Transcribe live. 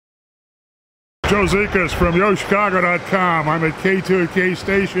Joe Zikas from YoChicago.com. I'm at K2K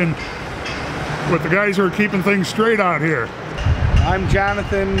Station with the guys who are keeping things straight out here. I'm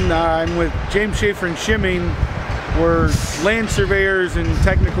Jonathan. I'm with James Schaefer and Shimming. We're land surveyors and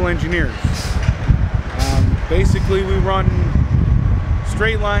technical engineers. Basically, we run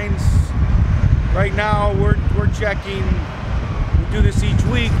straight lines. Right now, we're checking. We do this each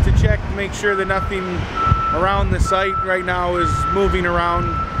week to check to make sure that nothing around the site right now is moving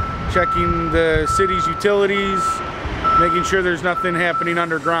around. Checking the city's utilities, making sure there's nothing happening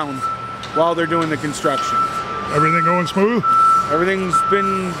underground while they're doing the construction. Everything going smooth? Everything's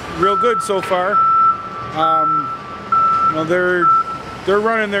been real good so far. You know, they're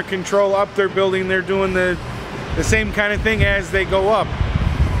running their control up their building. They're doing the same kind of thing as they go up.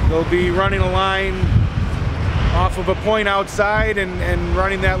 They'll be running a line off of a point outside and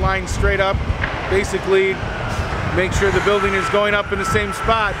running that line straight up. Basically, make sure the building is going up in the same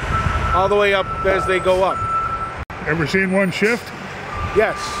spot all the way up as they go up. Ever seen one shift?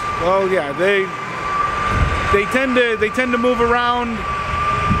 Yes. Oh yeah. They tend to move around.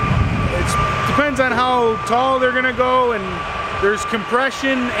 It depends on how tall they're gonna go, and there's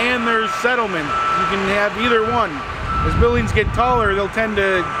compression and there's settlement. You can have either one. As buildings get taller, they'll tend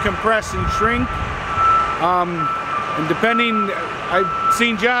to compress and shrink. And depending, I've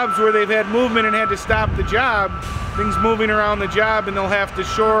seen jobs where they've had movement and had to stop the job, things moving around the job, and they'll have to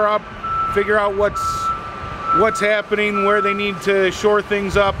shore up, figure out what's happening, where they need to shore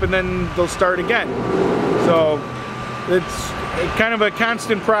things up, and then they'll start again. So it's kind of a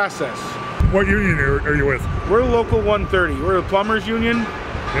constant process. What union are you with? We're local 130. We're a plumbers union.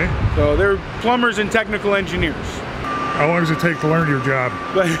 Okay. So they're plumbers and technical engineers. How long does it take to learn your job?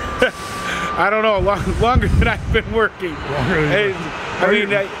 I don't know, longer than I've been working. I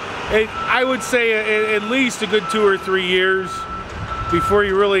would say at least a good 2 or 3 years before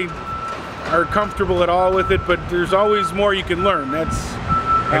you really are comfortable at all with it, but there's always more you can learn. And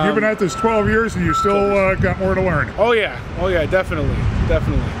you've been at this 12 years and you still got more to learn. Oh yeah, definitely.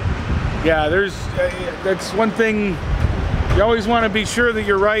 Yeah, that's one thing, you always want to be sure that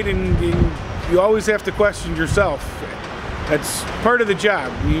you're right, and you always have to question yourself. That's part of the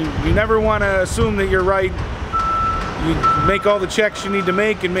job. You never want to assume that you're right. You make all the checks you need to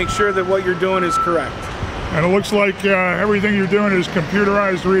make and make sure that what you're doing is correct. And it looks like everything you're doing is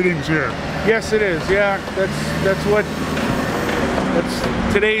computerized readings here. Yes, it is. Yeah, that's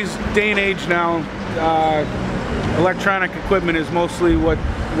today's day and age now. Electronic equipment is mostly what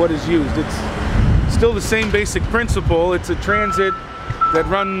is used. It's still the same basic principle. It's a transit that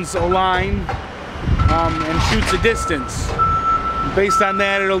runs a line and shoots a distance. Based on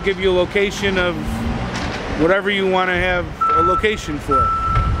that, it'll give you a location of whatever you want to have a location for.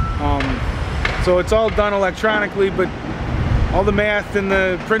 So it's all done electronically, but all the math and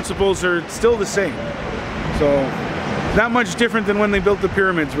the principles are still the same. So not much different than when they built the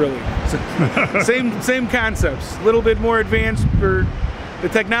pyramids, really. So, same concepts. A little bit more advanced, or the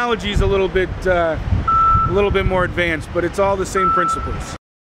technology is a little bit more advanced, but it's all the same principles.